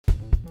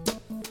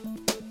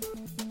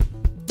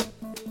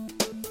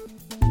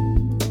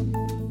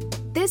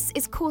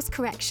is Course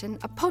Correction,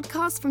 a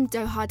podcast from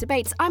Doha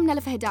Debates. I'm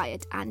Nelufar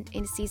Hedayat, and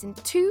in Season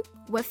 2,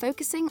 we're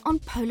focusing on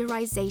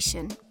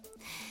polarisation.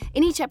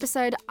 In each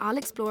episode, I'll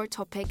explore a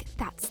topic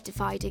that's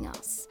dividing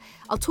us.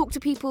 I'll talk to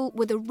people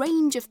with a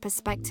range of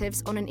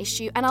perspectives on an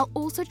issue, and I'll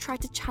also try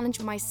to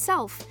challenge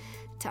myself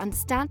to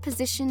understand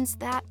positions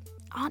that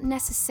aren't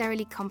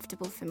necessarily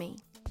comfortable for me.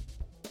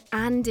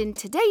 And in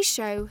today's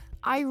show,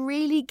 I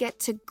really get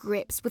to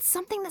grips with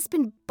something that's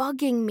been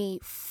bugging me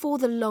for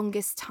the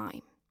longest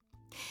time.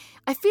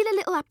 I feel a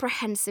little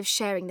apprehensive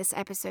sharing this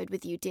episode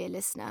with you, dear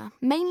listener,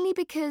 mainly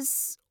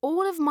because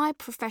all of my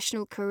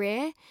professional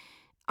career,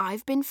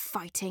 I've been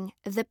fighting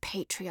the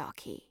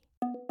patriarchy.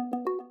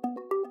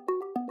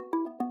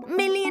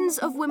 Millions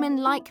of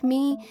women like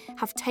me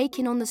have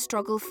taken on the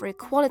struggle for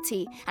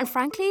equality, and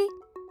frankly,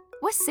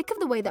 we're sick of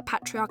the way that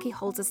patriarchy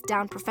holds us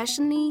down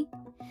professionally,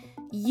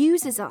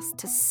 uses us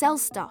to sell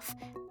stuff,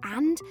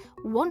 and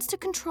wants to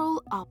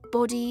control our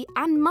body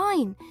and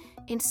mind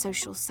in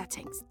social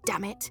settings.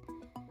 Damn it.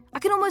 I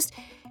can almost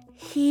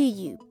hear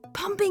you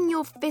pumping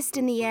your fist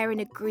in the air in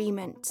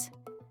agreement.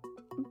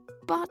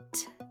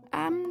 But,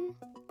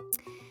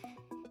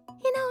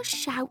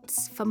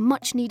 shouts for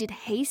much-needed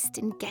haste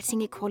in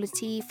getting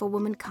equality for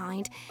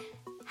womankind,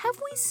 have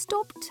we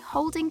stopped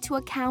holding to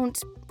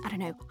account,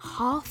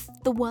 half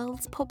the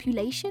world's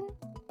population?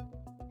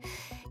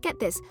 Get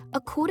this,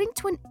 according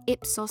to an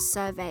Ipsos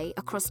survey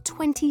across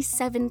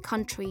 27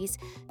 countries,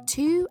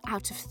 2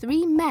 out of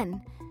 3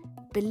 men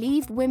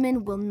believe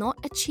women will not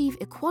achieve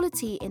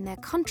equality in their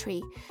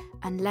country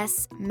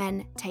unless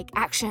men take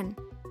action.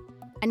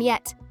 And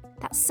yet,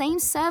 that same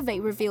survey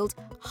revealed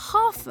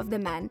half of the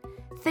men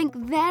think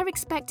they're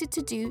expected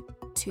to do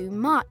too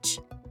much.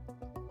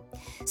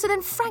 So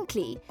then,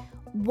 frankly,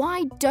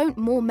 why don't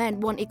more men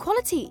want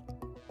equality?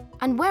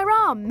 And where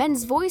are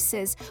men's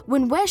voices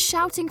when we're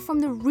shouting from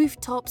the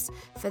rooftops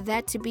for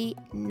there to be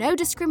no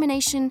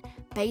discrimination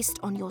based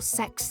on your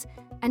sex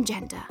and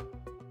gender?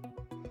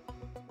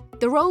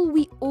 The role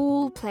we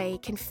all play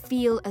can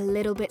feel a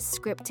little bit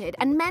scripted,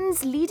 and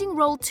men's leading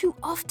role too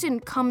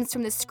often comes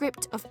from the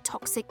script of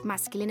toxic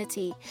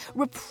masculinity,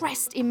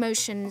 repressed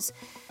emotions,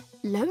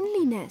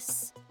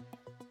 loneliness.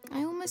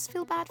 I almost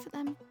feel bad for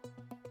them.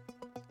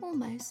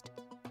 Almost.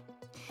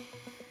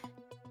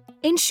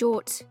 In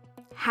short,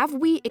 have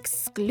we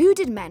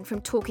excluded men from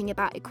talking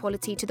about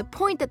equality to the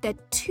point that they're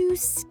too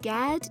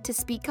scared to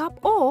speak up,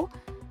 or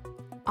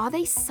are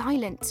they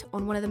silent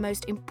on one of the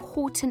most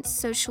important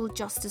social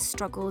justice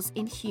struggles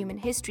in human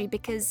history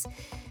because,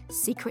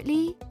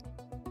 secretly,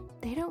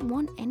 they don't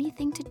want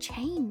anything to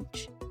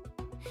change?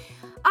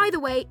 Either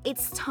way,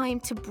 it's time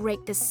to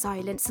break the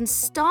silence and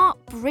start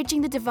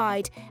bridging the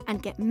divide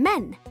and get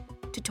men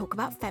to talk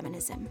about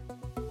feminism.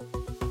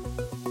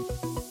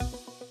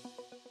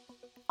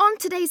 On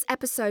today's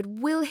episode,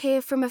 we'll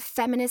hear from a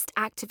feminist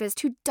activist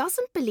who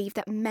doesn't believe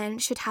that men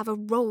should have a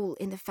role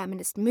in the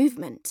feminist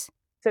movement.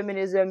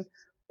 Feminism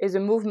is a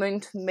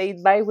movement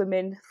made by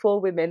women for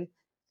women,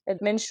 and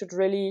men should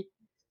really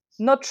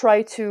not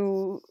try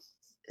to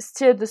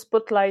steer the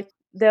spotlight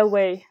their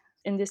way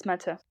in this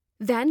matter.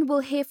 Then we'll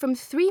hear from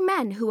 3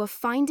 men who are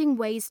finding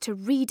ways to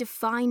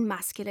redefine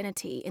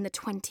masculinity in the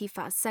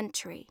 21st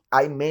century.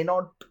 I may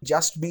not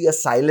just be a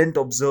silent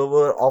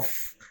observer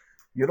of,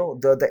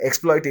 the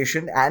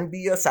exploitation and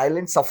be a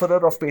silent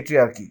sufferer of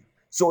patriarchy.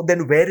 So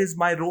then where is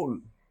my role?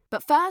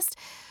 But first,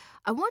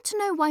 I want to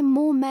know why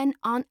more men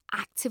aren't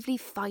actively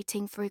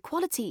fighting for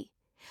equality.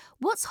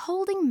 What's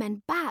holding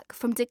men back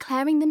from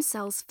declaring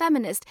themselves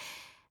feminist?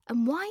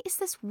 And why is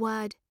this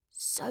word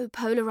so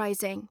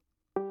polarizing?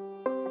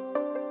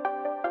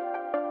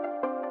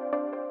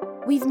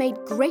 We've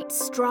made great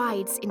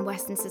strides in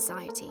Western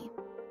society.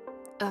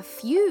 A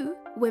few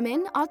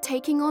women are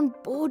taking on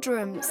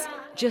boardrooms.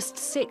 Just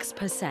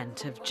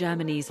 6% of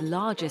Germany's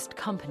largest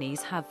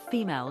companies have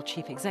female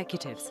chief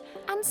executives.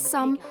 And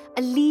some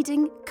are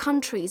leading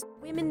countries.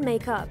 Women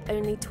make up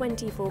only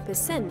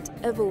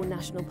 24% of all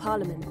national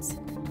parliaments,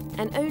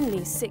 and only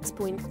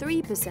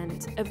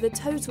 6.3% of the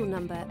total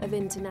number of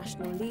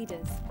international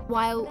leaders.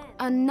 While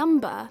a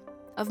number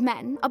of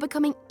men are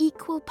becoming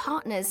equal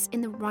partners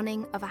in the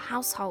running of a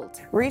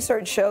household.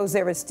 Research shows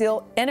there is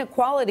still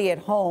inequality at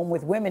home,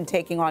 with women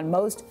taking on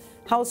most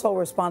household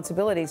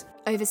responsibilities.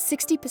 Over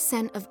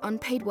 60% of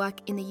unpaid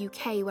work in the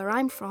UK, where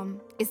I'm from,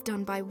 is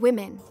done by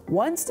women.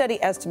 One study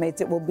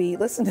estimates it will be,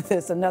 listen to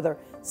this, another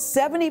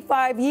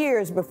 75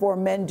 years before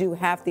men do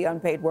half the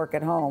unpaid work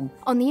at home.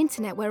 On the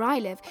internet where I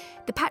live,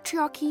 the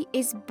patriarchy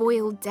is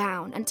boiled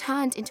down and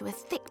turned into a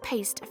thick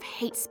paste of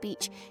hate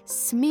speech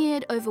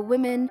smeared over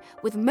women,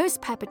 with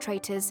most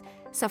perpetrators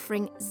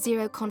suffering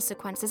zero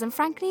consequences. And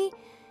frankly,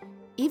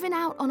 even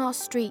out on our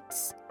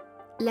streets,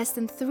 less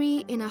than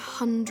 3 in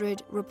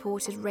 100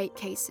 reported rape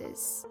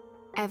cases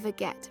ever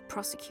get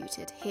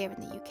prosecuted here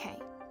in the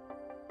UK.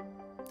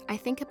 I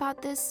think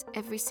about this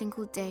every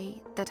single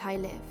day that I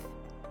live.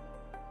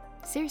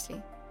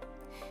 Seriously.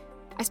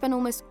 I spend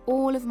almost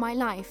all of my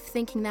life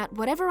thinking that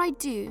whatever I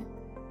do,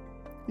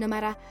 no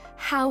matter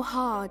how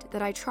hard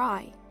that I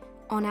try,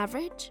 on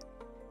average,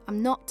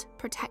 I'm not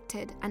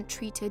protected and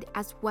treated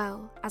as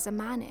well as a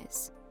man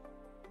is.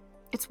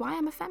 It's why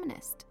I'm a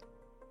feminist.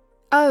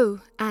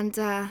 Oh, and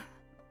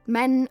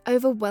men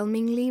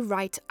overwhelmingly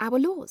write our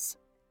laws,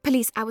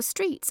 police our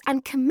streets,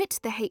 and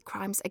commit the hate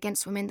crimes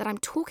against women that I'm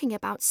talking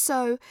about.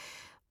 So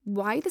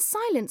why the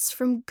silence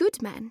from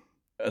good men?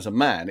 As a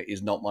man, it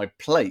is not my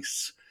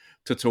place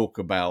to talk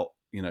about,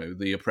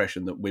 the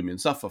oppression that women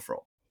suffer from.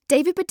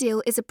 David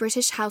Baddiel is a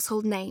British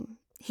household name.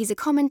 He's a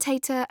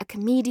commentator, a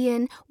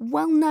comedian,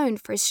 well known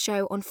for his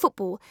show on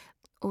football,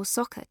 or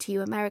soccer to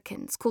you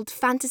Americans, called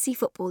Fantasy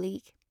Football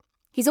League.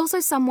 He's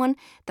also someone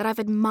that I've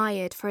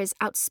admired for his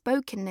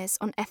outspokenness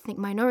on ethnic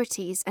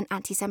minorities and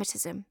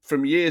anti-Semitism.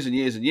 From years and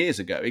years and years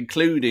ago,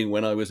 including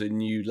when I was a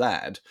new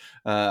lad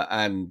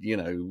and,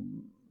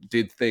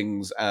 did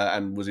things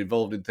and was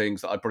involved in things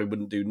that I probably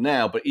wouldn't do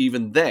now. But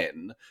even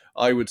then,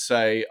 I would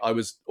say I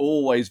was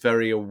always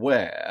very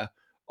aware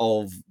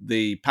of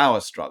the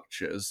power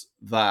structures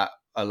that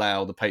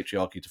allow the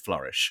patriarchy to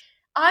flourish.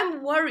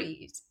 I'm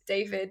worried,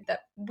 David,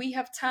 that we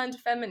have turned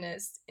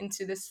feminists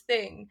into this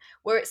thing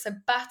where it's a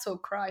battle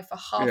cry for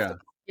half the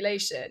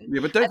population.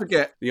 Yeah, but don't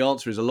forget, the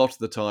answer is a lot of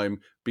the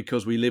time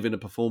because we live in a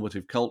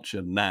performative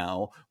culture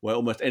now where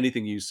almost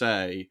anything you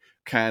say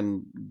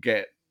can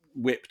get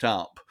whipped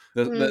up.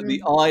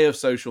 The eye of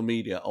social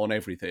media on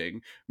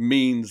everything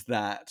means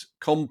that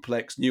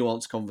complex,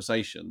 nuanced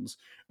conversations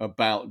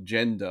about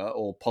gender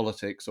or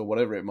politics or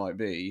whatever it might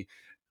be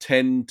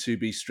tend to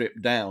be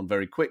stripped down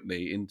very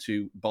quickly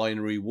into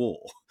binary war.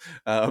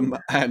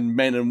 And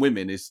men and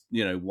women is,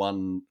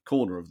 one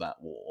corner of that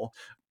war.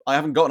 I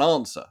haven't got an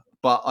answer,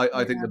 but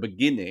I think the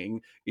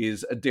beginning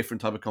is a different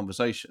type of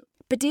conversation.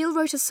 Baddiel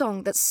wrote a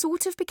song that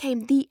sort of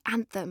became the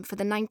anthem for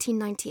the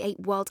 1998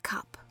 World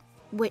Cup,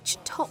 which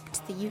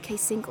topped the UK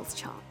singles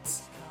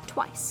charts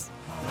twice.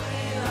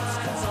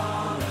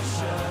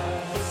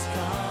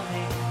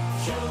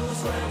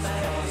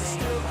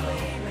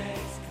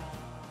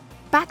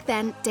 Back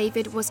then,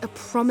 David was a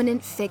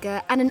prominent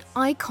figure and an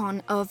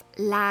icon of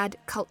lad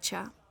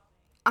culture.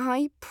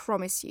 I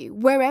promise you,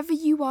 wherever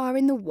you are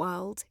in the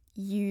world,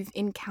 you've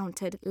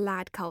encountered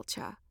lad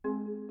culture.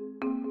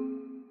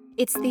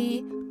 It's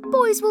the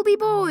boys will be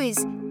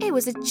boys. It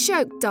was a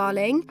joke,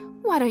 darling.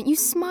 Why don't you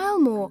smile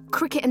more?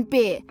 Cricket and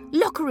beer,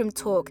 locker room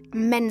talk,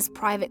 men's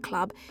private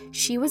club.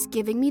 She was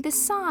giving me the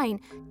sign.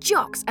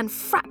 Jocks and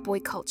frat boy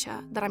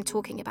culture that I'm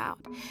talking about.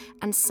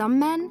 And some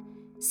men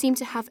seem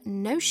to have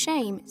no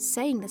shame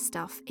saying this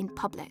stuff in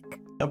public.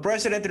 Now,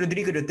 President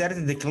Rodrigo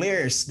Duterte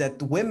declares that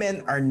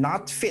women are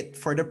not fit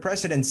for the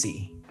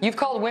presidency. You've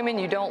called women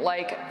you don't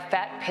like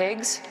fat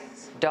pigs,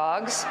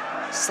 dogs,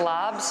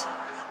 slobs,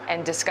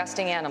 and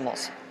disgusting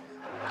animals.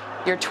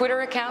 Your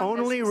Twitter account...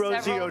 Only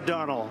Rosie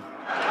O'Donnell.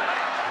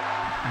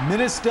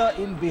 Minister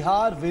in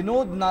Bihar,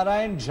 Vinod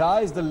Narayan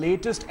Jha, is the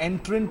latest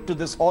entrant to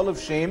this Hall of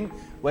Shame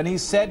when he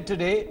said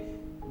today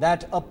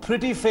that a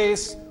pretty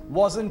face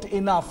wasn't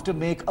enough to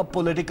make a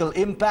political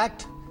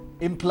impact,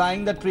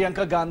 implying that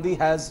Priyanka Gandhi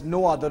has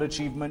no other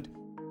achievement.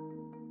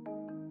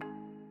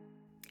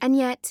 And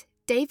yet,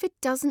 David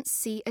doesn't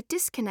see a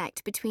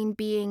disconnect between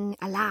being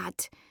a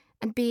lad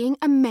and being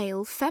a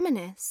male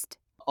feminist.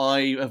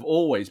 I have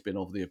always been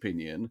of the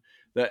opinion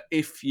that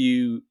if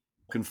you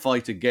can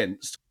fight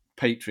against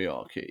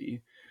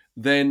patriarchy,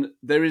 then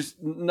there is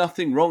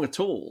nothing wrong at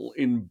all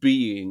in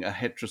being a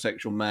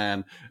heterosexual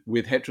man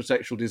with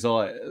heterosexual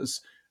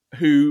desires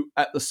who,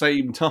 at the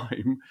same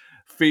time,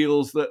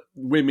 feels that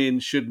women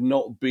should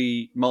not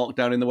be marked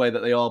down in the way that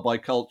they are by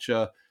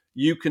culture.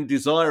 You can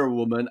desire a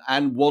woman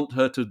and want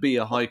her to be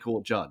a high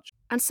court judge.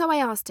 And so I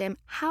asked him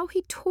how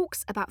he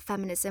talks about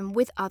feminism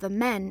with other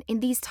men in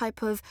these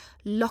type of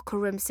locker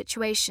room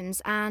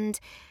situations, and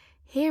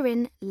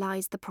herein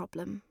lies the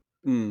problem.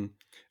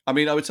 I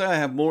mean, I would say I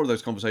have more of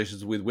those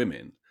conversations with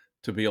women,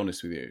 to be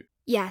honest with you.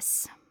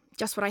 Yes,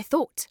 just what I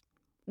thought.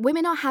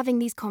 Women are having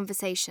these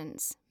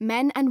conversations.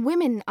 Men and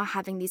women are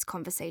having these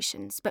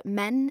conversations. But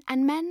men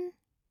and men?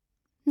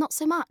 Not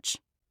so much.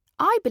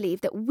 I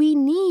believe that we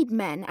need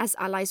men as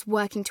allies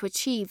working to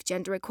achieve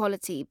gender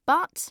equality,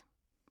 but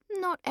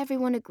not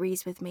everyone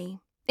agrees with me.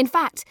 In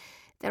fact,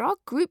 there are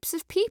groups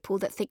of people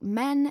that think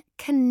men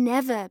can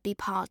never be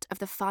part of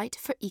the fight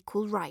for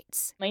equal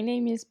rights. My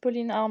name is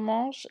Pauline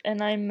Harmange,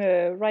 and I'm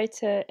a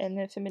writer and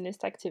a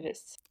feminist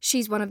activist.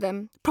 She's one of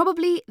them,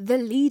 probably the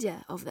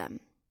leader of them.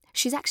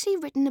 She's actually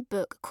written a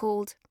book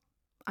called,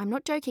 I'm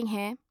not joking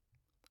here,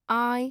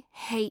 I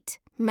Hate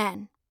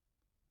Men.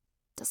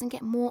 Doesn't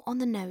get more on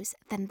the nose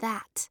than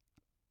that.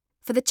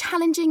 For the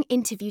challenging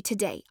interview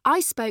today, I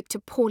spoke to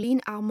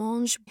Pauline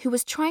Harmange, who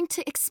was trying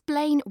to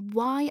explain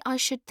why I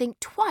should think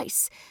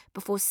twice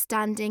before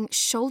standing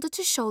shoulder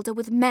to shoulder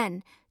with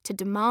men to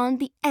demand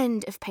the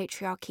end of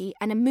patriarchy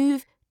and a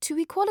move to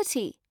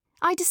equality.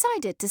 I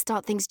decided to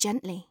start things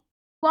gently.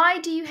 Why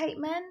do you hate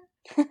men?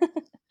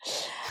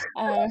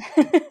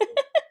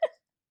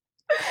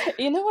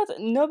 You know what?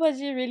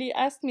 Nobody really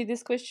asked me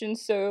this question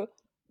so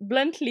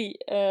bluntly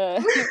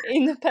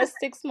in the past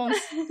 6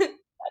 months.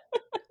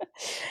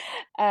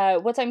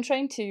 What I'm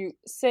trying to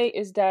say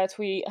is that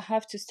we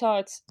have to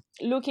start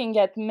looking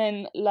at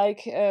men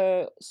like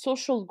a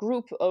social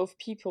group of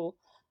people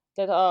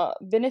that are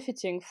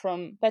benefiting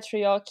from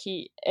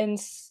patriarchy and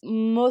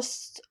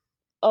most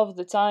of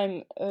the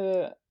time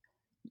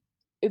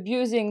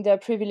abusing their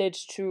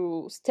privilege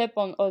to step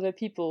on other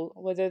people,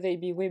 whether they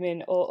be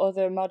women or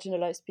other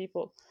marginalized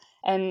people.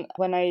 And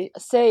when I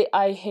say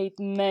I hate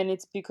men,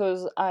 it's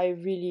because I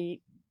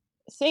really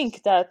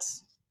think that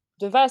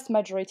the vast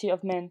majority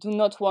of men do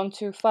not want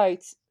to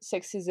fight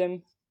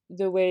sexism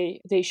the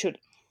way they should.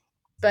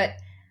 But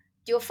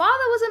your father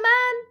was a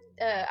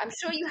man. I'm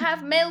sure you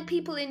have male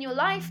people in your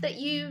life that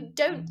you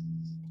don't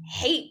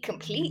hate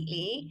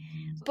completely.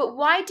 But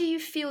why do you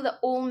feel that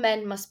all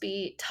men must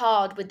be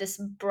tarred with this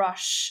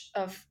brush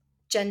of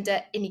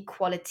gender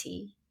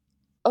inequality?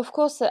 Of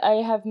course,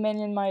 I have men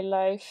in my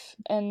life,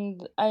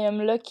 and I am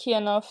lucky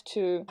enough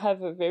to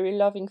have a very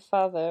loving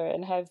father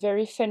and have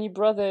very funny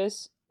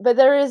brothers. But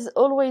there is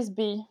always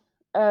be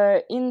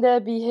in their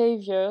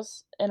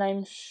behaviors, and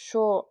I'm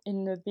sure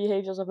in the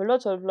behaviors of a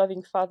lot of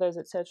loving fathers,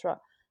 etc.,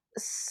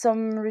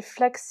 some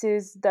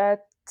reflexes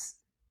that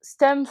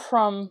stem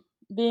from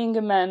being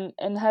a man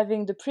and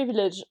having the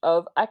privilege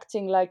of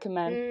acting like a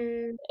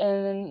man.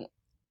 And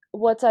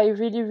what I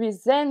really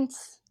resent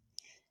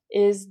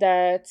is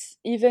that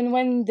even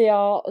when they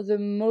are the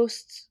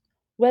most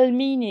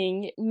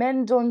well-meaning,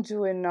 men don't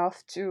do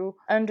enough to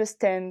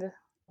understand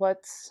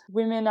what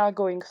women are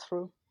going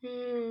through.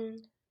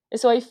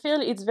 So I feel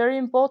it's very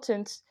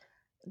important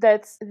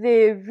that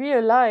they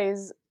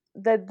realize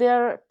that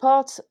they're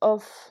part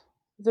of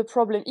the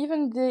problem,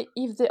 even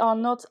if they are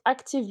not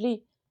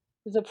actively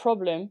the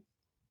problem.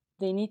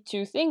 They need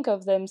to think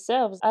of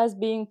themselves as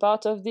being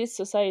part of this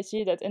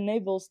society that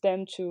enables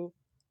them to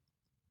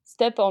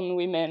step on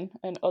women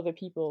and other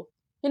people.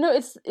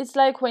 It's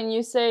like when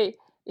you say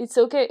it's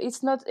okay,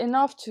 it's not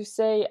enough to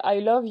say I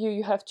love you,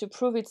 you have to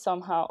prove it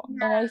somehow.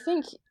 And I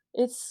think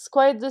it's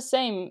quite the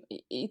same.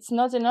 It's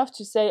not enough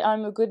to say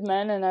I'm a good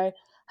man and I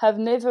have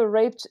never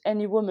raped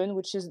any woman,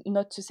 which is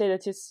not to say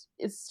that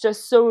it's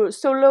just so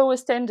low a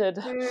standard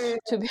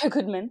to be a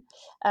good man.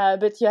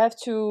 But you have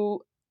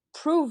to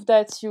prove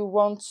that you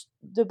want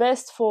the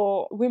best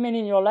for women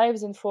in your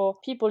lives and for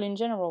people in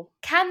general.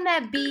 Can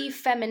there be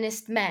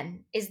feminist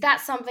men? Is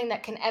that something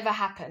that can ever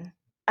happen?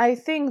 I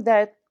think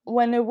that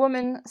when a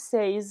woman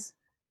says,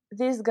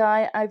 this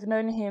guy, I've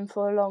known him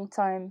for a long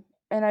time,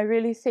 and I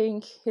really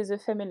think he's a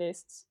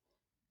feminist,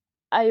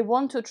 I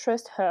want to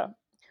trust her,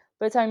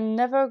 but I'm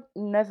never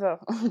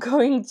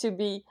going to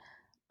be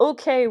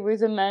okay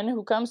with a man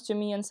who comes to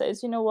me and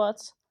says, you know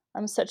what,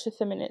 I'm such a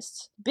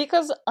feminist.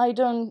 Because I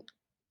don't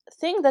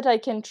think that I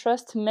can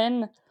trust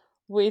men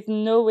with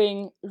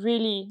knowing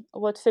really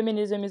what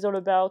feminism is all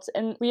about.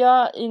 And we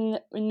are in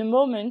a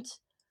moment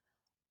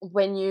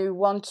when you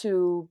want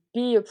to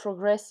be a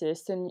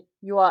progressist and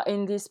you are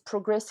in this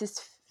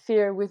progressist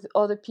sphere with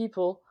other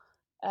people,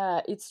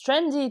 it's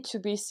trendy to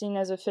be seen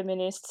as a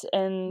feminist,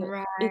 and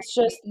it's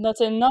just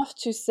not enough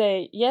to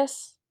say,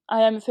 yes,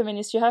 I am a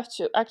feminist. You have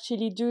to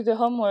actually do the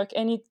homework,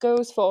 and it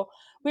goes for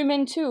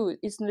women too.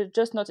 It's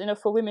just not enough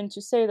for women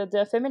to say that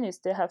they're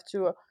feminists. They have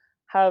to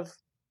have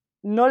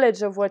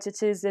knowledge of what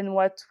it is and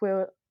what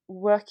we're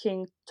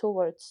working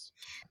towards.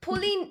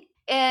 Pauline,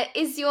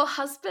 is your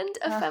husband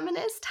a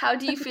feminist? How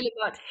do you feel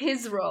about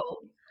his role?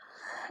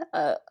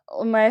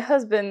 My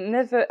husband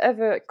never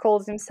ever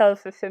calls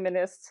himself a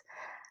feminist.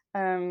 Oh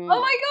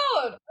my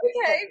god!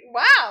 Okay,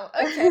 wow.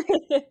 Okay,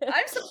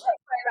 I'm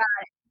surprised by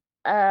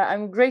that.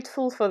 I'm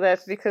grateful for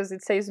that because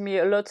it saves me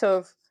a lot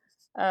of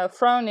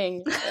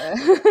frowning. We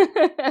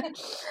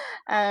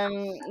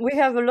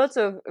have a lot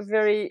of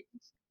very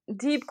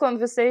deep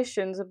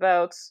conversations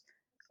about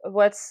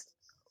what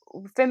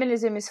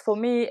feminism is for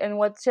me and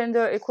what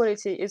gender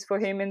equality is for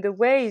him, and the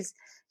ways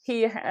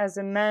he, as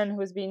a man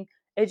who's been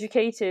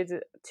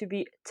educated to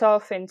be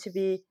tough and to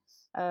be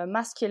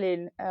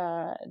masculine,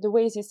 the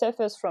ways he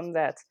suffers from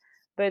that.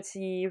 But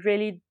he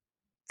really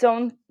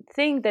don't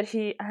think that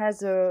he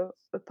has a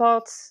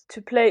part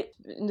to play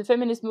in the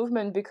feminist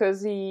movement,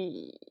 because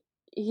he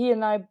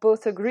and I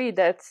both agree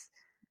that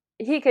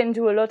he can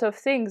do a lot of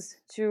things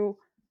to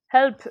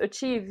help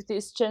achieve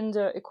this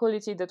gender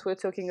equality that we're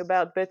talking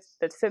about, but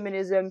that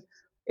feminism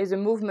is a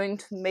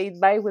movement made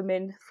by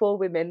women for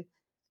women,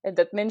 and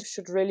that men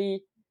should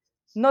really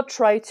not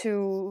try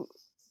to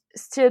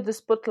steer the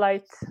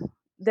spotlight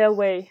their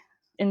way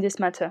in this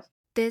matter.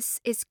 This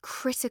is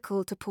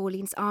critical to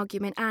Pauline's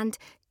argument, and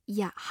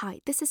yeah,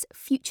 hi, this is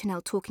Future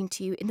Nell talking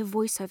to you in the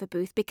voiceover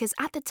booth, because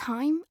at the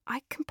time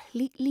I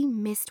completely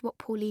missed what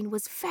Pauline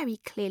was very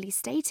clearly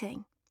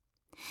stating.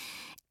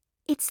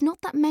 It's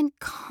not that men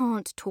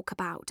can't talk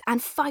about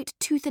and fight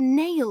tooth and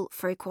nail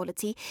for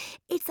equality,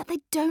 it's that they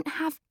don't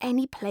have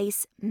any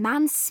place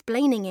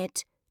mansplaining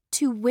it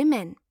to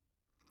women.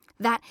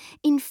 That,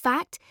 in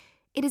fact,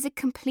 it is a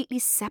completely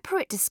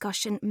separate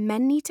discussion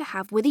men need to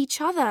have with each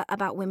other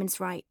about women's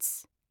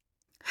rights.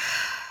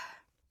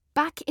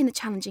 Back in the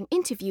challenging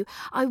interview,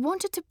 I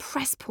wanted to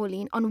press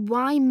Pauline on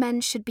why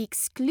men should be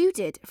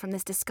excluded from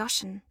this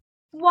discussion.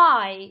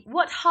 Why?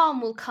 What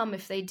harm will come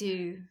if they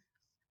do?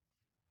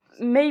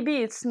 Maybe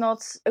it's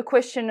not a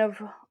question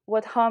of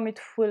what harm it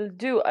will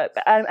do.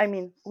 I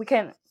mean, we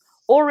can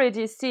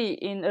already see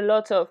in a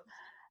lot of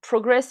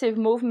progressive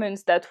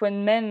movements that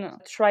when men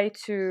try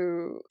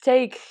to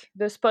take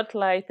the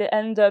spotlight, they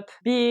end up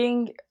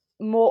being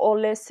more or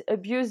less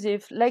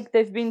abusive, like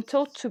they've been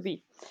taught to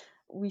be.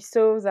 We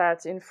saw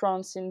that in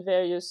France in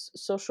various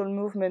social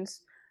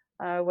movements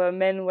where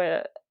men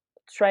were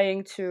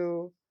trying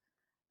to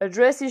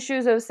address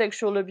issues of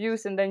sexual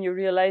abuse, and then you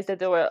realize that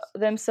they were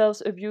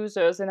themselves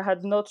abusers and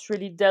had not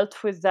really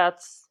dealt with that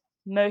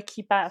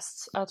murky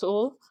past at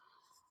all.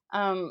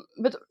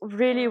 But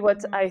really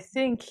what I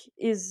think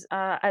is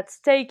at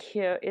stake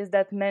here is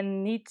that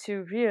men need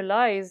to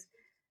realize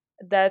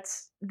that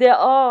there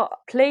are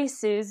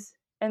places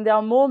and there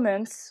are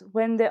moments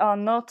when they are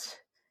not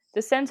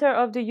the center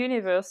of the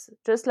universe,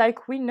 just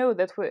like we know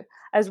that we're,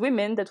 as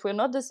women, that we're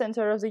not the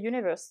center of the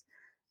universe.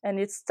 And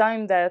it's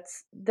time that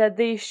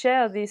they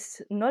share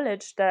this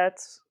knowledge that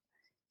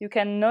you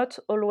cannot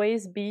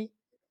always be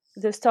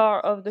the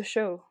star of the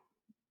show.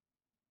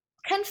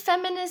 Can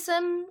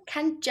feminism,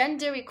 can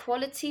gender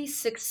equality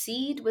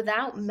succeed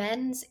without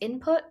men's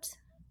input?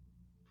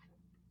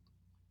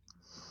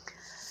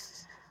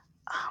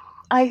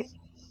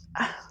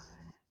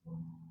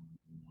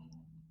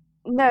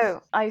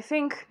 No, I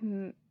think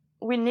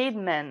we need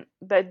men,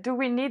 but do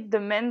we need the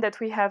men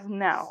that we have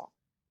now?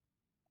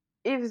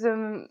 If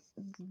the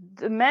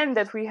men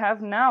that we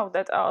have now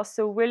that are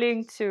so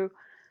willing to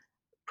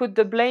put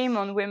the blame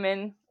on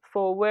women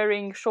for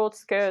wearing short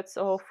skirts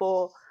or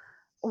for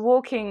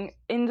walking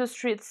in the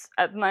streets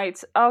at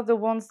night are the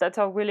ones that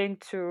are willing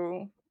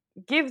to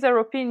give their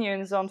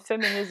opinions on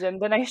feminism,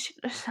 then I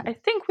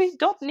think we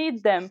don't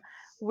need them.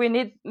 We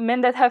need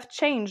men that have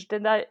changed,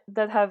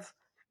 that have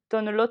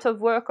done a lot of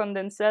work on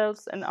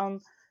themselves and on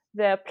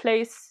their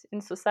place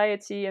in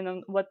society and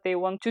on what they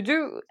want to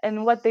do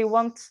and what they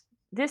want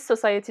this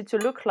society to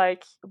look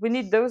like. We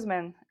need those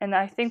men, and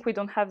I think we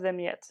don't have them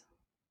yet.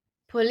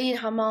 Pauline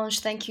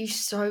Harmange, thank you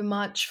so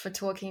much for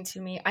talking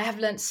to me. I have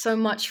learned so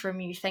much from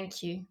you.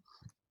 Thank you.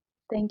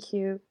 Thank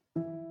you.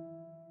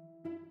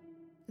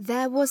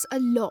 There was a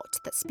lot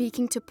that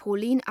speaking to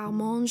Pauline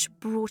Harmange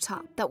brought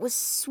up that was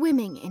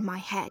swimming in my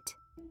head.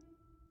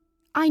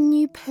 I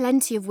knew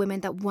plenty of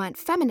women that weren't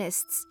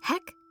feminists.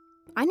 Heck,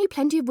 I knew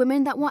plenty of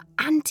women that were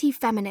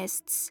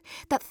anti-feminists,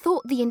 that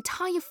thought the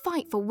entire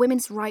fight for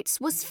women's rights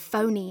was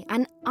phony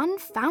and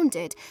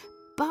unfounded,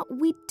 but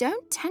we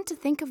don't tend to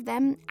think of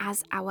them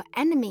as our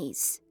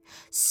enemies.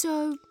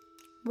 So,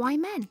 why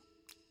men?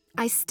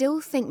 I still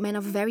think men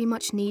are very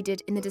much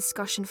needed in the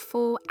discussion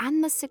for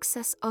and the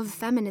success of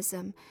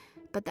feminism,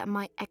 but that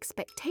my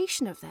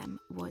expectation of them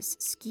was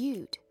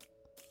skewed.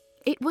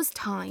 It was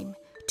time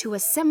to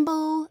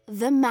assemble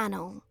the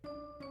manel,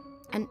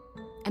 an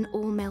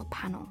all-male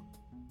panel.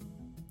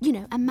 You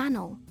know, a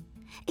manel.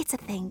 It's a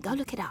thing, go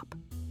look it up.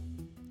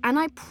 And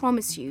I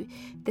promise you,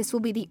 this will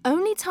be the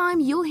only time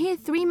you'll hear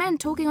 3 men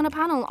talking on a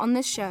panel on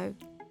this show.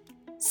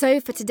 So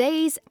for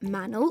today's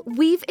manel,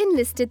 we've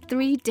enlisted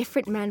 3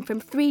 different men from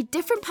 3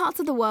 different parts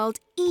of the world,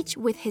 each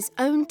with his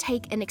own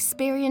take and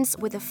experience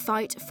with the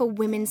fight for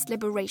women's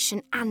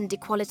liberation and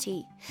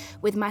equality,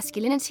 with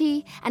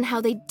masculinity and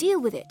how they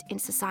deal with it in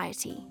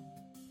society.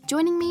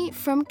 Joining me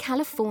from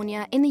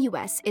California in the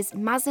US is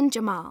Mazin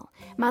Jamal.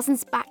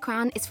 Mazin's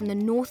background is from the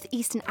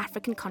northeastern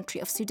African country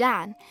of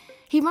Sudan.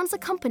 He runs a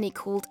company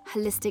called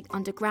Holistic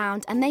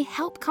Underground, and they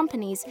help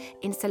companies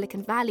in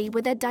Silicon Valley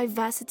with their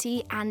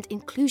diversity and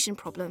inclusion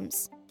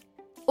problems.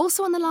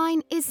 Also on the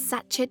line is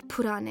Satchit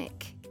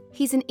Puranik.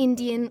 He's an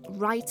Indian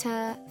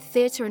writer,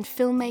 theatre and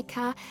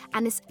filmmaker,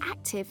 and is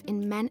active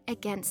in Men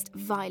Against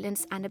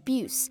Violence and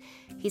Abuse.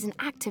 He's an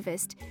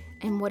activist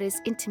in what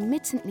is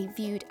intermittently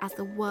viewed as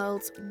the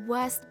world's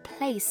worst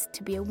place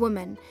to be a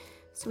woman,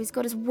 so he's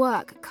got his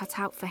work cut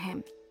out for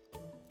him.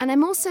 And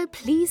I'm also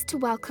pleased to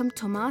welcome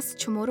Tomas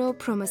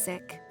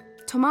Chamorro-Premuzic.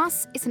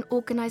 Tomas is an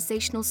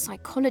organisational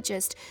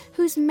psychologist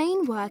whose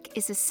main work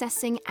is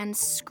assessing and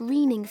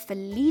screening for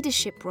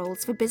leadership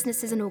roles for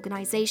businesses and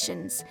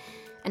organisations.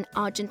 An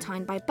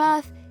Argentine by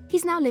birth,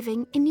 he's now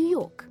living in New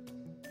York.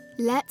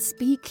 Let's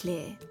be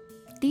clear.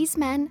 These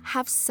men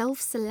have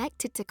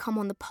self-selected to come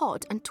on the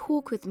pod and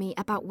talk with me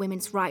about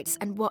women's rights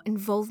and what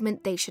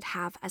involvement they should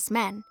have as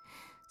men.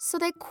 So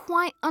they're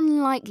quite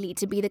unlikely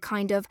to be the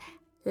kind of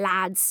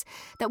lads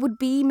that would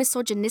be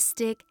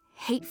misogynistic,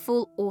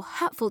 hateful, or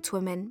hurtful to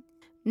women.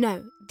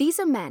 No, these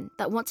are men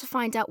that want to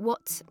find out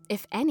what,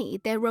 if any,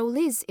 their role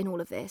is in all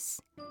of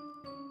this.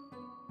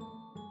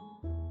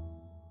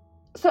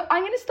 So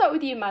I'm going to start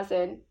with you,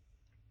 Mazin.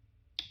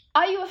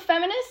 Are you a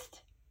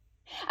feminist?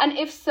 And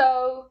if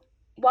so,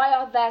 why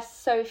are there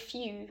so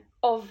few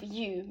of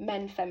you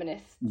men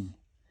feminists?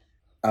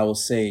 I will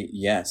say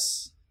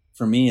yes.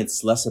 For me,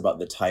 it's less about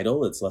the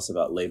title. It's less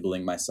about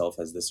labeling myself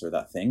as this or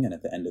that thing. And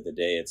at the end of the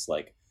day, it's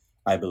like,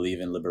 I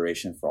believe in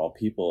liberation for all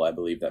people. I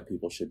believe that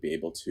people should be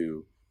able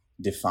to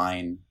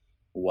define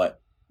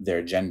what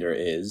their gender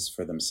is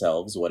for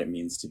themselves, what it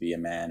means to be a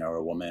man or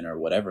a woman or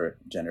whatever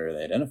gender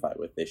they identify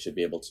with. They should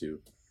be able to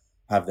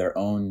have their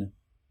own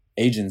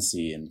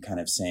agency and kind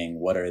of saying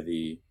what are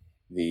the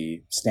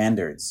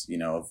standards,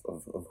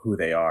 of who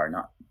they are,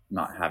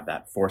 not have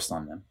that forced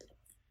on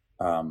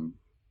them.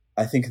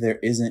 I think there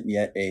isn't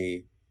yet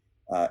a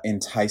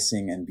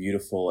enticing and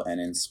beautiful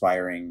and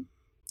inspiring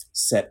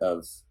set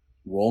of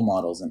role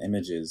models and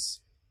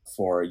images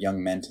for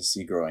young men to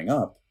see growing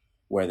up,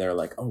 where they're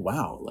like, oh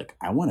wow, like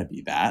I want to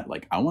be that,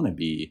 like I want to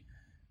be,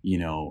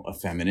 a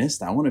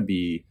feminist, I want to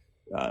be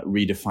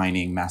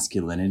redefining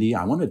masculinity,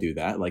 I want to do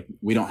that. Like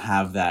we don't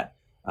have that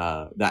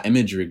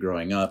imagery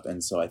growing up,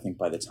 and so I think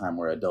by the time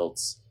we're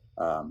adults,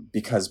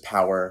 because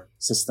power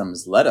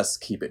systems let us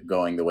keep it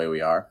going the way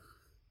we are,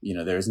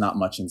 there's not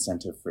much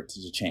incentive for it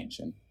to change,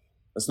 and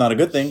that's not a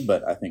good thing,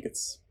 but I think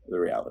it's the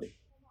reality.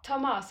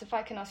 Tomas, if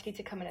I can ask you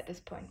to come in at this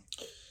point.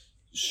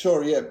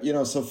 Sure,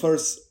 yeah. So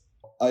first,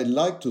 I'd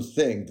like to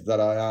think that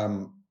I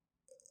am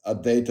a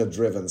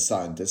data-driven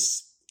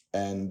scientist,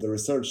 and the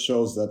research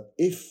shows that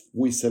if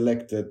we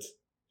selected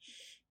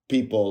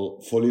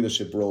people for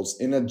leadership roles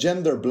in a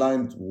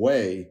gender-blind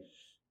way,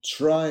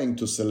 trying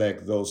to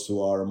select those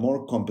who are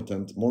more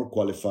competent, more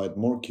qualified,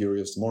 more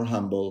curious, more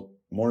humble,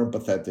 more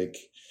empathetic,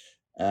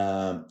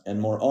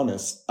 and more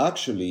honest,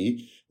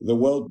 actually, the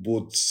world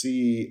would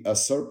see a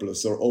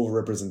surplus or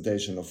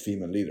overrepresentation of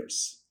female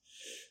leaders.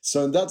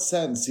 So in that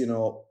sense,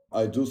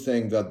 I do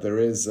think that there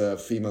is a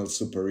female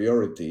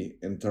superiority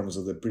in terms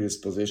of the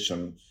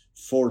predisposition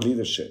for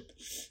leadership.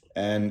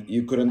 And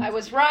you couldn't... I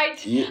was right.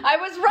 I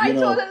was right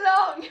all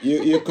along.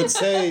 you could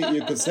say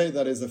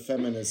that is a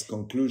feminist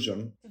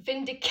conclusion.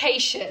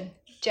 Vindication,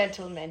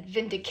 gentlemen.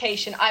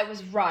 Vindication. I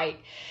was right.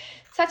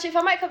 Satchit, if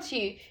I might come to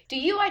you, do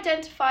you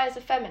identify as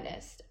a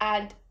feminist?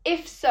 And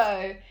if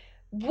so,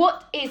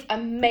 what is a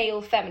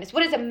male feminist?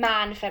 What is a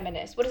man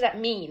feminist? What does that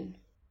mean?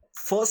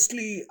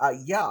 Firstly,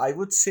 I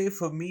would say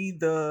for me,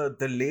 the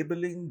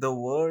labeling, the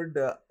word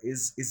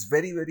is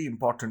very, very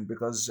important,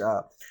 because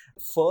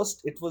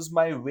first, it was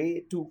my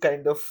way to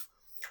kind of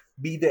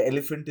be the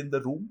elephant in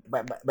the room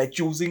by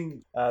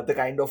choosing the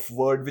kind of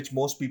word which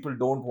most people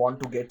don't want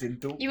to get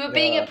into. You were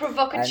being a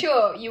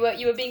provocateur. You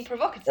were being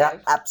provocative. Yeah,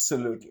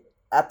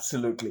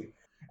 absolutely.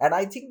 And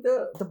I think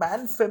the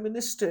man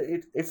feminist,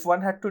 if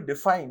one had to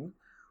define,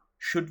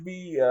 should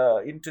be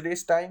in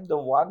today's time the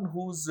one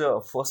who's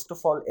first of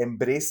all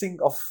embracing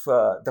of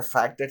the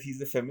fact that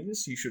he's a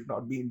feminist. He should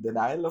not be in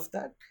denial of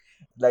that.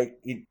 Like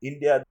in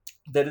India,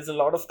 there is a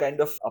lot of kind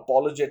of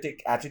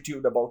apologetic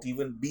attitude about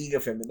even being a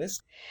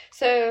feminist.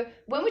 So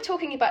when we're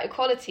talking about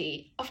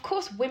equality, of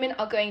course women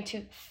are going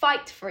to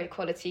fight for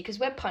equality because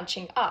we're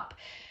punching up.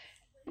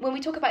 When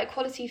we talk about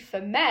equality for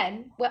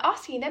men, we're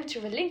asking them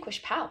to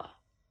relinquish power.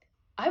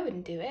 I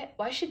wouldn't do it.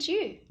 Why should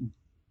you?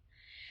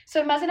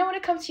 So Mazin, I want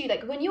to come to you.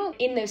 Like when you're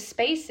in those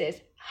spaces,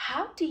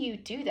 how do you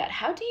do that?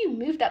 How do you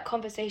move that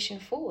conversation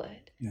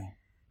forward? Yeah,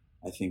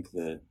 I think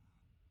the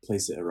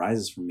place it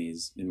arises for me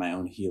is in my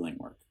own healing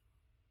work,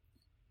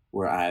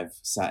 where I've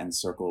sat in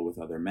circle with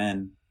other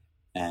men,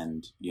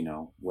 and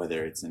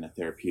whether it's in a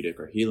therapeutic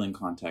or healing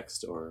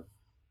context or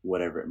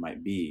whatever it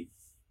might be,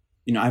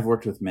 I've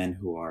worked with men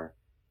who are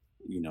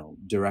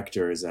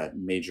directors at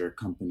major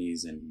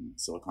companies in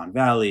Silicon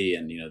Valley,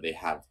 and they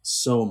have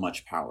so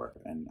much power,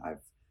 and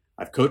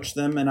I've coached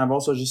them, and I've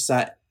also just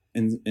sat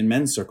in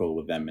men's circle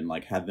with them and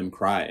like had them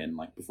cry, and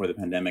like before the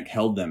pandemic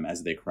held them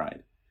as they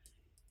cried.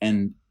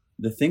 And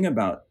the thing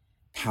about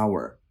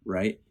power,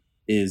 right,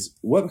 is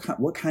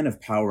what kind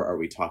of power are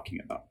we talking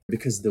about?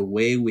 Because the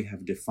way we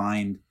have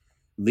defined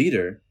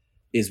leader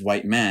is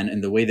white man,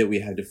 and the way that we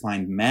have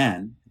defined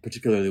man,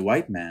 particularly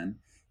white man,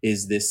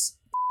 is this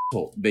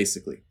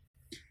basically.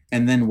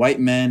 And then white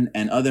men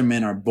and other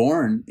men are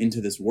born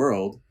into this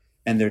world,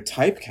 and they're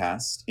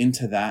typecast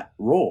into that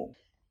role.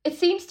 It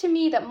seems to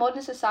me that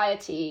modern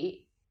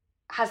society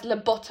has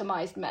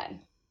lobotomized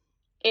men.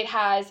 It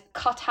has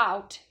cut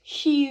out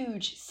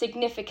huge,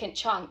 significant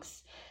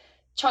chunks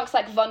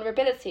like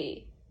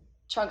vulnerability,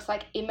 chunks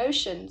like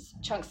emotions,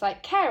 chunks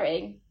like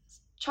caring,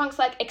 chunks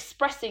like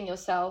expressing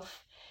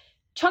yourself,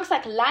 chunks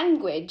like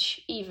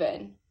language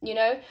even,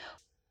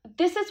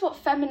 This is what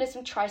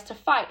feminism tries to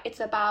fight. It's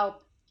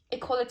about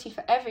equality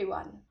for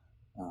everyone.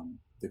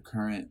 The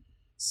current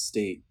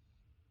state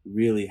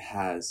really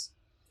has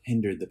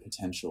hindered the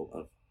potential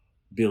of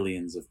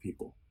billions of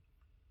people,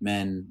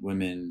 men,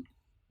 women,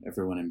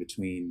 everyone in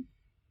between.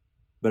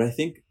 But I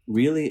think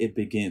really it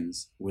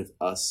begins with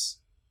us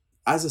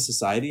as a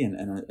society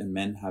and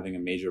men having a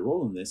major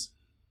role in this,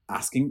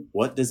 asking,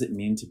 what does it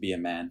mean to be a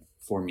man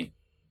for me?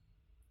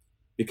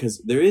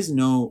 Because there is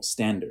no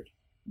standard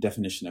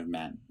definition of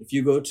man. If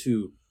you go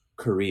to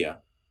Korea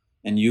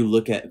and you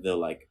look at the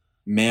like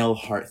male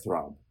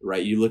heartthrob,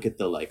 right? You look at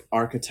the like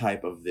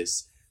archetype of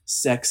this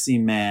sexy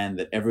man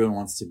that everyone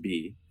wants to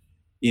be,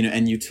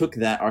 and you took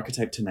that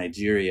archetype to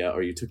Nigeria,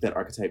 or you took that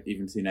archetype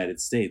even to the United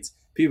States,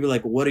 people are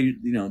like, what are you,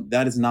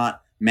 that is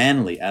not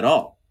manly at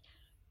all.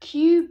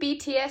 Cue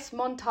BTS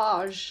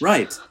montage.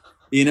 Right.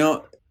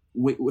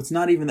 it's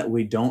not even that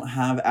we don't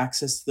have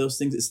access to those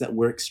things, it's that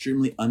we're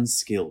extremely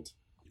unskilled.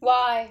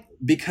 Why?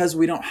 Because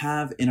we don't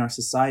have in our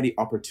society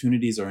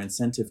opportunities or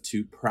incentive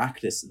to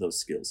practice those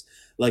skills.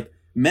 Like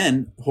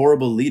men,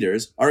 horrible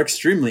leaders, are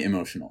extremely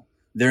emotional.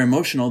 They're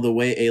emotional the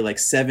way a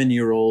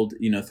 7-year-old,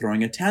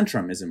 throwing a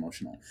tantrum is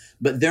emotional,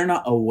 but they're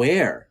not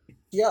aware.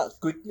 Yeah,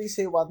 quickly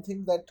say one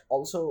thing, that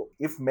also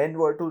if men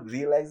were to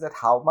realize that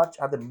how much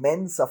are the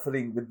men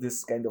suffering with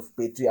this kind of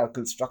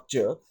patriarchal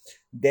structure,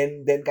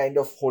 then kind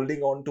of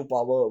holding on to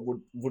power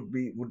would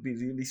be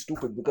really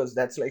stupid, because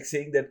that's like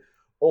saying that,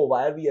 oh,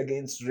 why are we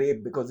against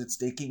rape? Because it's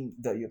taking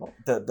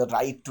the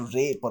right to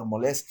rape or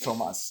molest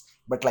from us.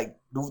 But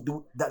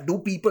do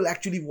people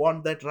actually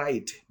want that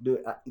right?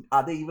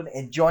 Are they even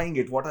enjoying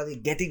it? What are they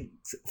getting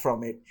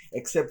from it,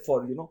 except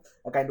for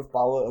a kind of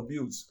power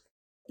abuse?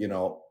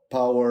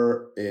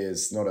 Power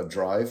is not a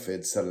drive,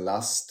 it's a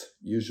lust,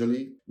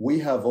 usually. We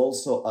have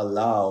also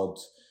allowed,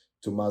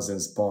 to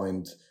Mazin's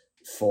point,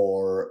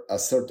 for a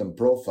certain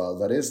profile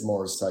that is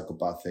more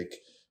psychopathic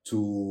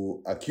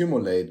to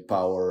accumulate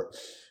power.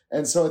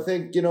 And so I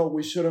think,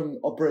 we shouldn't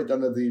operate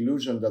under the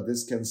illusion that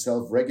this can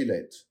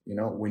self-regulate.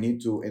 We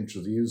need to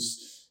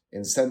introduce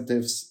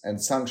incentives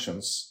and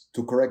sanctions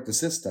to correct the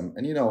system.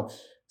 And,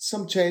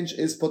 some change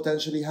is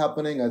potentially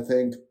happening, I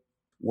think,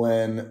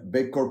 when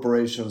big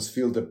corporations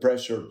feel the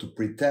pressure to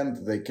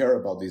pretend they care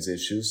about these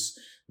issues.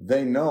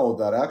 They know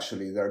that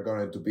actually they're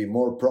going to be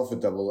more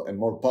profitable and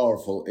more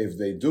powerful if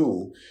they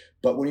do.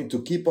 But we need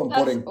to keep on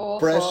putting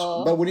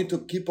pressure. But we need to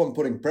keep on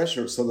putting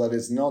pressure so that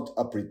it's not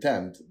a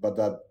pretend, but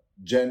that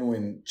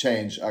genuine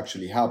change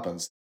actually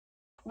happens.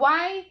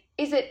 Why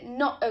is it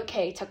not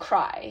okay to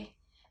cry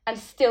and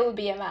still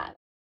be a man?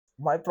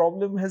 My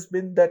problem has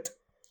been that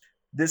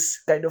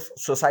this kind of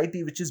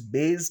society, which is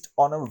based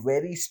on a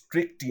very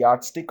strict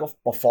yardstick of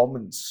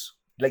performance,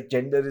 like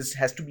gender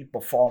has to be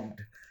performed.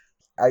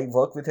 I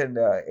work with an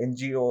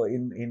NGO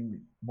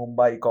in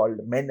Mumbai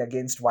called Men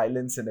Against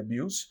Violence and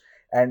Abuse,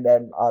 and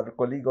our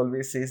colleague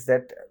always says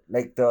that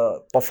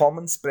the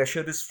performance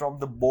pressure is from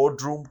the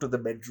boardroom to the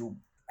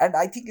bedroom. And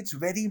I think it's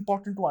very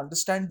important to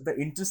understand the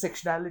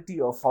intersectionality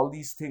of all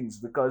these things,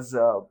 because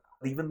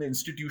even the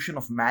institution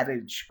of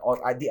marriage, or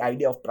the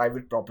idea of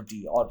private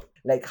property, or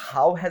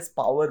how has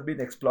power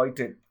been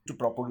exploited to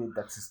propagate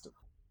that system?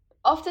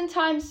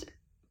 Oftentimes,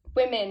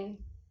 women,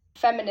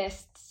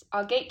 feminists,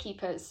 are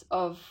gatekeepers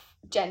of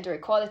gender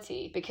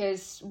equality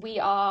because we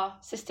are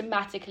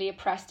systematically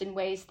oppressed in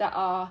ways that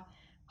are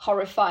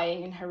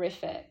horrifying and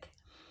horrific.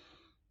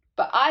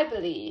 But I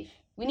believe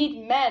we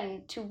need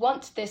men to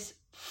want this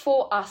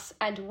for us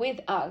and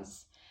with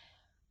us.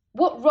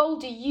 What role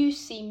do you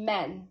see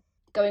men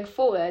going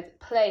forward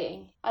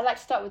playing? I'd like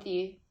to start with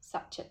you,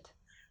 Satchit.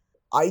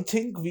 I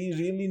think we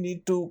really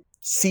need to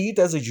see it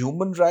as a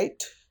human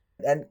right.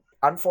 And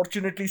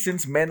unfortunately,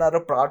 since men are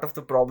a part of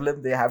the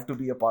problem, they have to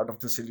be a part of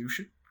the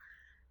solution.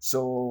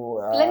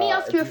 So let me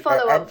ask you a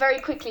follow-up very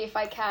quickly, if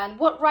I can.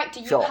 What right do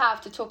you have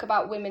to talk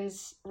about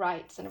women's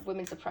rights and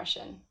women's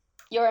oppression?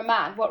 You're a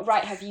man. What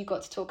right have you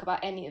got to talk about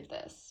any of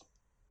this?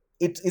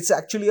 It's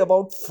actually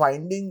about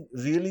finding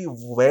really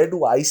where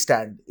do I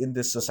stand in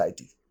this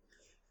society.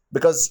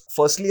 Because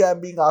firstly,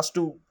 I'm being asked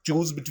to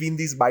choose between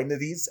these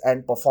binaries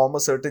and perform a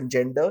certain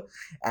gender.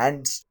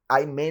 And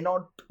I may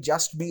not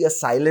just be a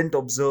silent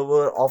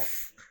observer of,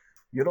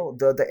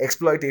 the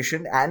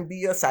exploitation and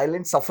be a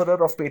silent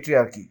sufferer of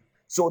patriarchy.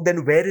 So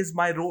then where is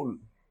my role?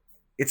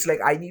 It's like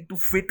I need to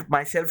fit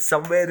myself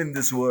somewhere in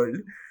this world.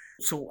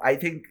 So I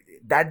think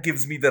that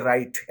gives me the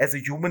right. As a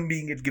human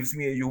being, it gives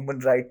me a human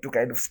right to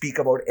kind of speak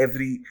about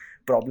every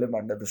problem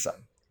under the sun.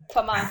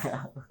 Tomas.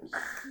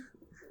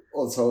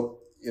 Also,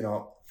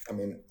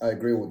 I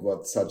agree with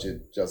what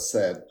Satchit just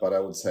said, but I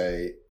would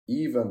say,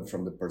 even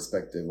from the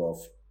perspective of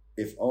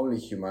if only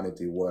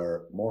humanity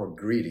were more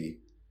greedy,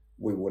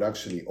 we would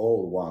actually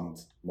all want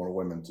more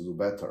women to do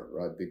better,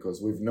 right?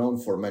 Because we've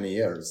known for many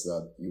years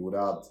that you would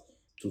add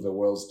to the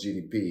world's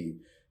GDP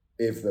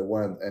if there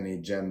weren't any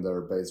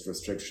gender-based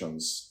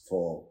restrictions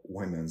for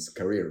women's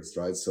careers,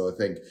 right? So I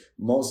think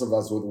most of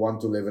us would want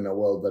to live in a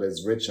world that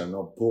is richer,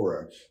 not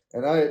poorer.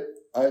 And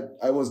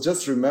I was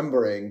just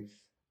remembering,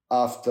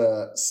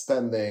 after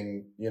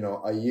spending,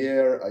 a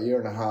year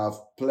and a half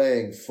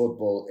playing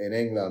football in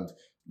England,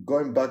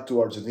 going back to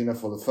Argentina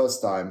for the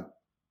first time,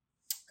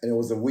 and it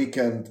was a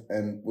weekend,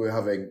 and we were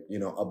having,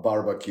 a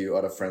barbecue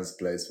at a friend's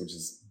place, which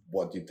is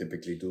what you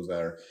typically do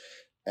there.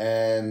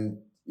 And,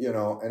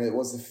 and it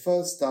was the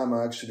first time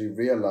I actually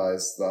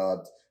realized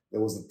that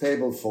there was a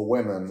table for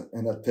women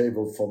and a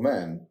table for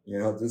men.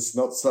 This is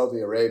not Saudi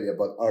Arabia,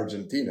 but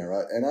Argentina,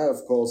 right? And I,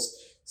 of course,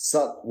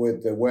 sat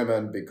with the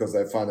women because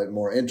I found it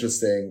more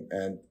interesting,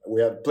 and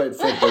we had played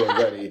football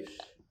already.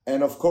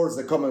 And of course,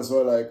 the comments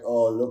were like,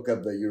 oh, look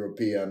at the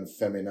European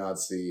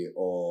feminazi,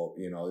 or,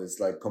 it's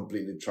like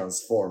completely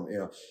transformed,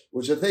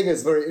 which I think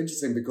is very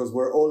interesting because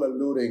we're all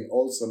alluding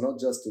also not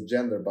just to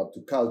gender, but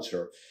to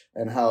culture,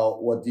 and how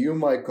what you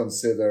might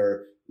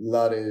consider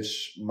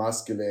laddish,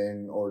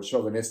 masculine, or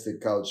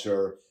chauvinistic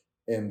culture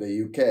in the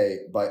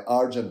UK by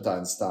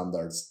Argentine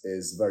standards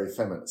is very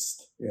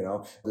feminist.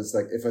 It's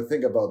like, if I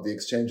think about the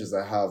exchanges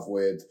I have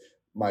with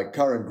my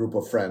current group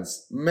of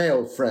friends,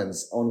 male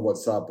friends on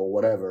WhatsApp or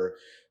whatever,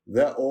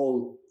 they're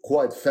all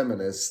quite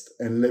feminist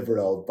and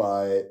liberal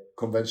by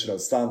conventional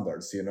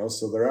standards,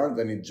 so there aren't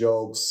any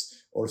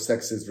jokes or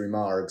sexist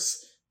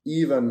remarks,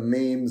 even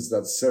memes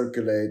that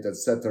circulate,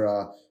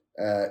 etc.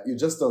 You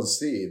just don't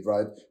see it,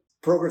 right?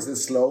 Progress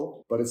is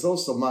slow, but it's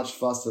also much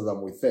faster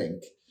than we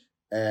think.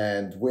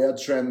 And we are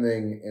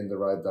trending in the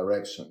right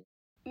direction.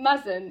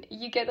 Mazin,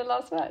 you get the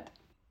last word.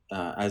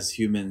 As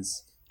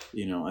humans,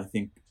 I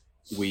think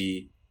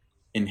we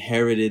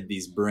inherited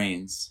these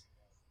brains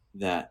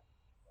that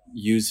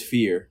use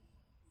fear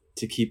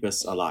to keep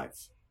us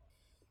alive.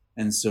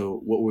 And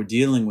so what we're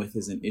dealing with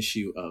is an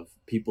issue of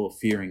people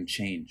fearing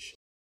change.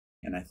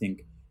 And I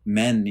think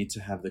men need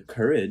to have the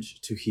courage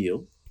to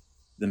heal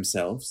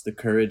themselves, the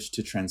courage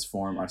to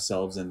transform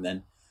ourselves, and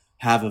then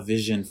have a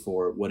vision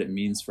for what it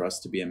means for us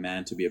to be a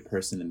man, to be a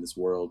person in this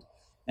world.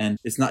 And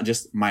it's not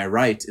just my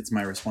right, it's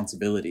my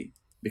responsibility,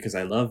 because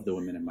I love the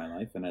women in my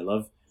life and I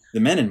love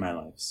the men in my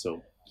life.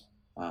 So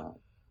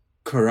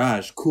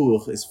courage, cour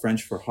is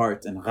French for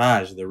heart, and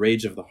rage, the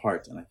rage of the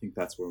heart. And I think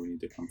that's where we need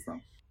to come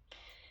from.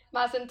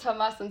 Mazin,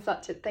 Tomas and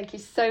Satchit, thank you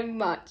so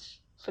much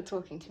for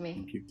talking to me.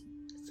 Thank you.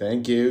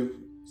 Thank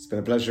you. It's been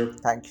a pleasure.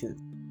 Thank you.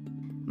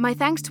 My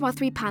thanks to our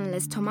three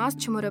panellists, Tomas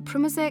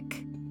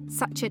Chamorro-Premuzic,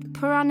 Satchit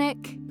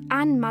Puranik,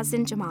 and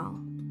Mazin Jamal.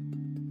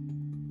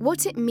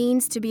 What it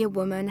means to be a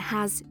woman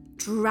has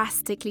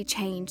drastically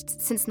changed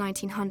since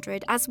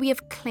 1900, as we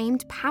have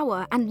claimed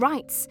power and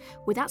rights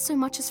without so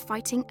much as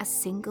fighting a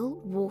single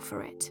war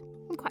for it.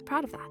 I'm quite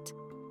proud of that.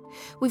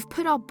 We've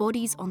put our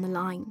bodies on the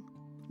line.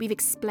 We've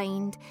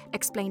explained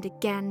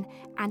again,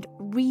 and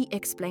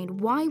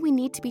re-explained why we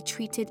need to be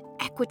treated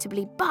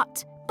equitably,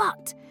 but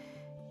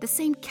the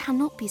same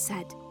cannot be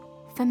said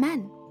for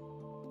men.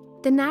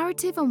 The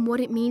narrative on what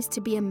it means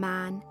to be a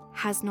man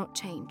has not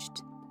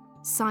changed.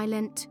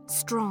 Silent,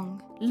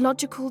 strong,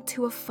 logical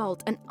to a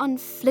fault, and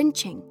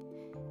unflinching,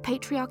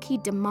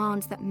 patriarchy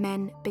demands that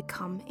men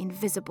become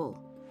invisible.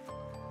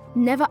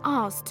 Never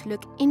asked to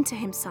look into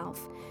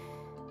himself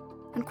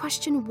and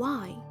question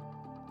why.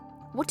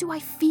 What do I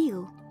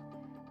feel?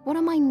 What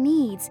are my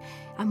needs?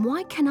 And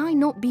why can I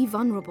not be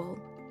vulnerable?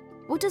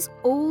 What does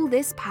all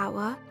this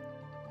power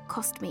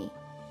cost me?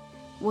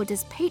 What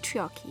does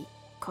patriarchy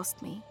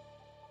cost me?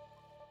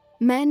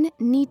 Men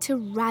need to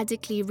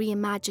radically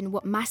reimagine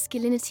what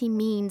masculinity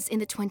means in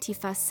the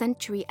 21st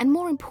century, and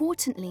more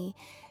importantly,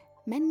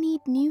 men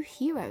need new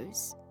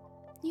heroes,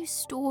 new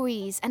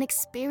stories and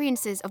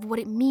experiences of what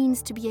it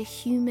means to be a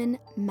human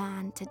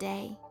man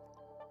today.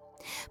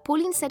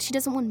 Pauline said she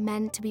doesn't want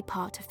men to be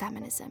part of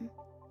feminism,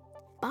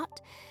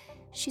 but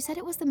she said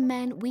it was the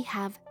men we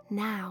have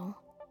now.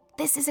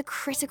 This is a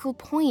critical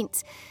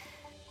point.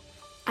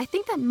 I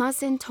think that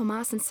Mazin,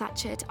 Tomas and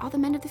Satchit are the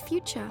men of the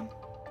future,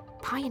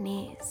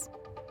 pioneers.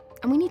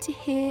 And we need to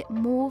hear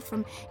more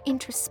from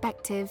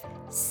introspective,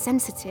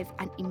 sensitive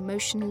and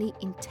emotionally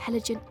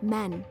intelligent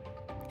men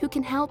who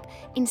can help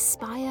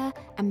inspire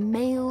a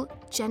male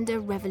gender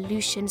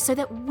revolution so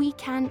that we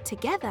can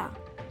together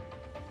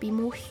be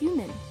more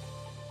human,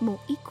 more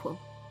equal.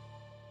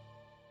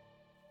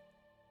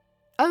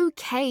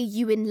 Okay,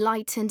 you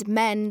enlightened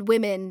men,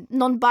 women,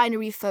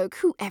 non-binary folk,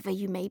 whoever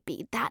you may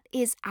be, that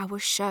is our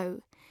show.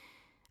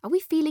 Are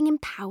we feeling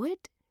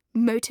empowered,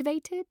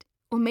 motivated,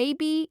 or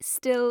maybe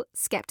still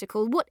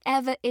skeptical?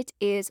 Whatever it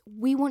is,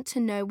 we want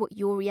to know what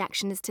your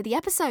reaction is to the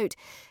episode.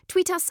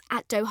 Tweet us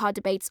at Doha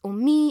Debates or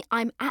me.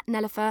 I'm at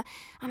Nelufar,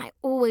 and I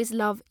always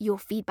love your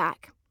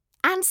feedback.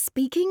 And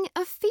speaking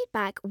of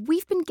feedback,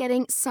 we've been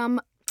getting some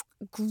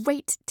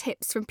great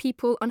tips from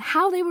people on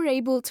how they were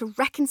able to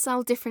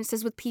reconcile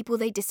differences with people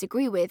they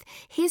disagree with.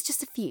 Here's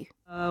just a few.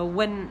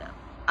 When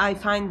I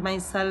find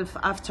myself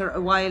after a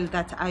while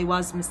that I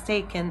was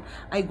mistaken,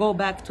 I go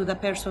back to the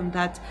person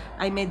that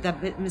I made the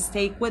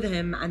mistake with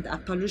him and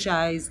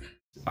apologize.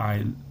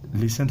 I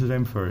listen to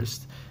them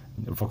first,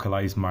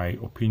 vocalize my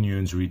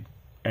opinions, read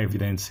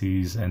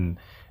evidences and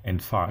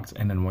facts,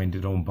 and then when they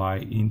don't buy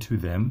into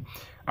them,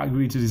 I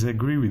agree to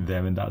disagree with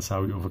them, and that's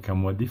how we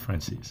overcome what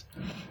differences.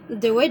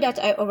 The way that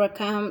I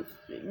overcome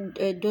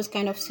those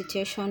kind of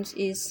situations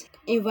is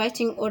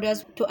inviting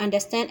others to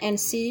understand and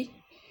see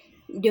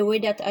the way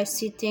that I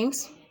see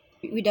things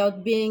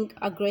without being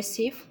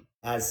aggressive.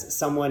 As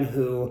someone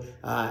who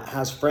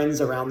has friends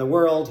around the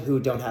world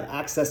who don't have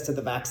access to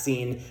the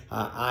vaccine,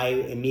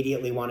 I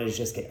immediately wanted to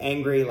just get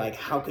angry, like,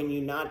 how can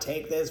you not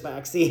take this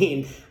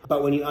vaccine?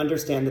 But when you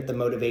understand that the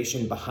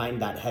motivation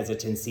behind that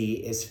hesitancy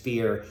is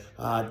fear,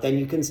 then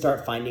you can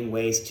start finding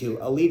ways to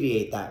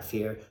alleviate that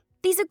fear.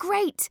 These are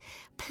great.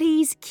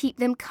 Please keep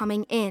them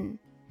coming in.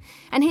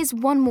 And here's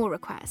one more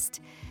request.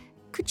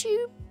 Could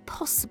you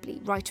possibly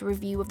write a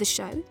review of the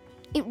show?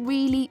 It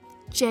really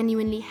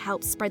genuinely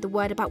helps spread the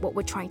word about what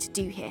we're trying to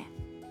do here.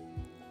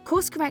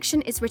 Course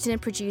Correction is written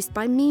and produced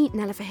by me,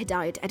 Nelufar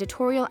Hedayat.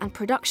 Editorial and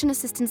production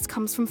assistance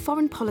comes from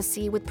Foreign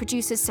Policy with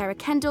producers Sarah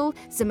Kendall,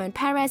 Simone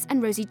Perez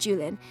and Rosie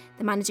Julin.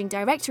 The managing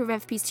director of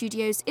FP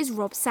Studios is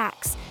Rob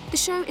Sachs. The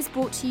show is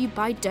brought to you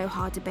by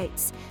Doha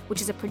Debates, which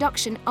is a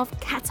production of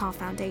Qatar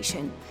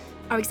Foundation.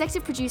 Our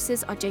executive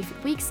producers are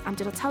Jafet Weeks,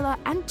 Amjad Atullah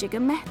and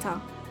Jigar Mehta.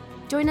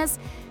 Join us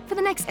for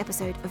the next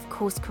episode of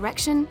Course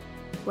Correction,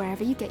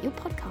 wherever you get your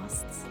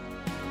podcasts.